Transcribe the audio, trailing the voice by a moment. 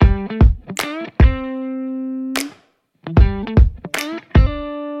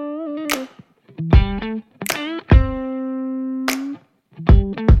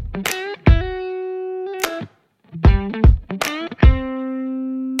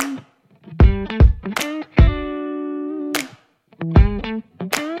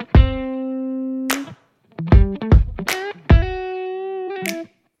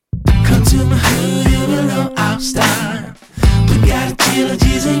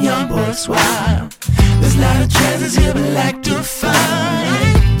and young boys wild. There's a lot of treasures here we like to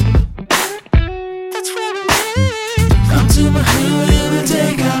find. That's where we live. Come to my hood, here we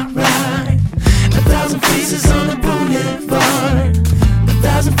take a ride. 1,000 faces on the boulevard.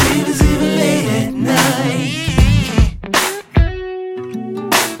 1,000 flavors even late at night.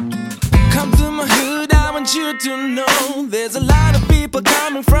 Come to my hood, I want you to know there's a lot of people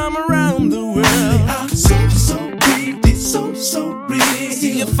coming from around the world. They are so pretty, so real.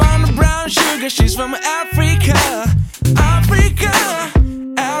 See, you found a brown sugar, she's from Africa. Africa,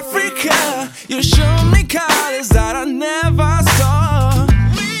 Africa. You show me colors that I never saw.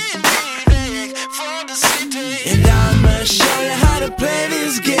 And I'ma show you how to play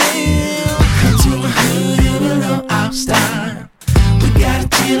this game. Come to my hood, you will know our style. We got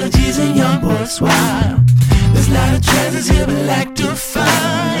trilogies and young boys wild. There's a lot of treasures here we like to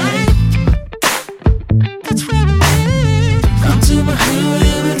find. That's where we live. Come to my hood,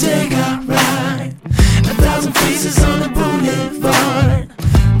 here we take a ride. 1,000 faces on the boulevard.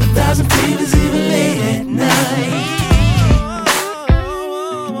 1,000 flavors even late at night.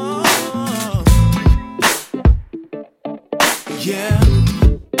 Yeah.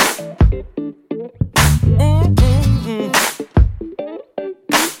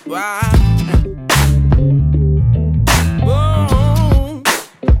 Wow. Whoa.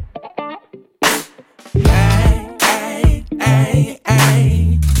 Ay, ay, ay,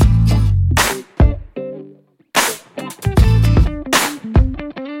 ay.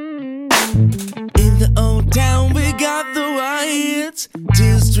 In the old town we got the whites.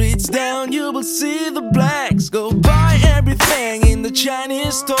 2 streets down you will see the blacks. Go buy everything in the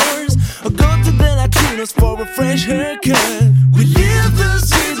Chinese stores, or go to the Latinos for a fresh haircut. We live the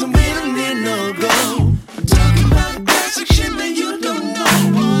season, we don't need no gold. I'm talking about the basic shit that you don't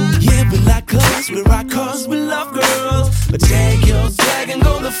know. Yeah, we like clothes, we rock cars, we love girls. But take your swag and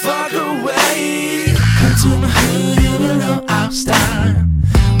go the fuck away. Come to my hood, you will know our style.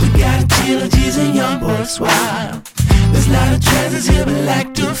 We got trilogies and young boys wild. There's a lot of treasures here we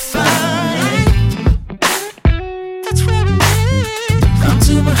like to find. That's where we live. Come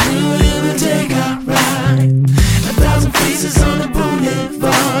to my hood, here we take a ride. 1,000 faces on the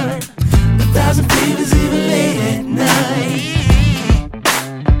boulevard. 1,000 flavors even late at night.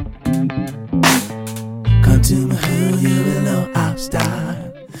 Come to my hood, you will know our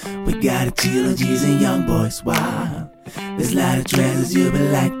style. We got trilogies and young boys wild. There's a lot of treasures you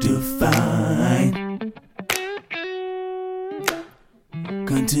would like to find.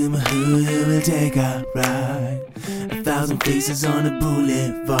 Come to my hood, here we'll take a ride. 1,000 faces on the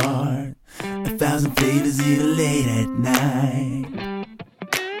boulevard. 1,000 flavors even late at night.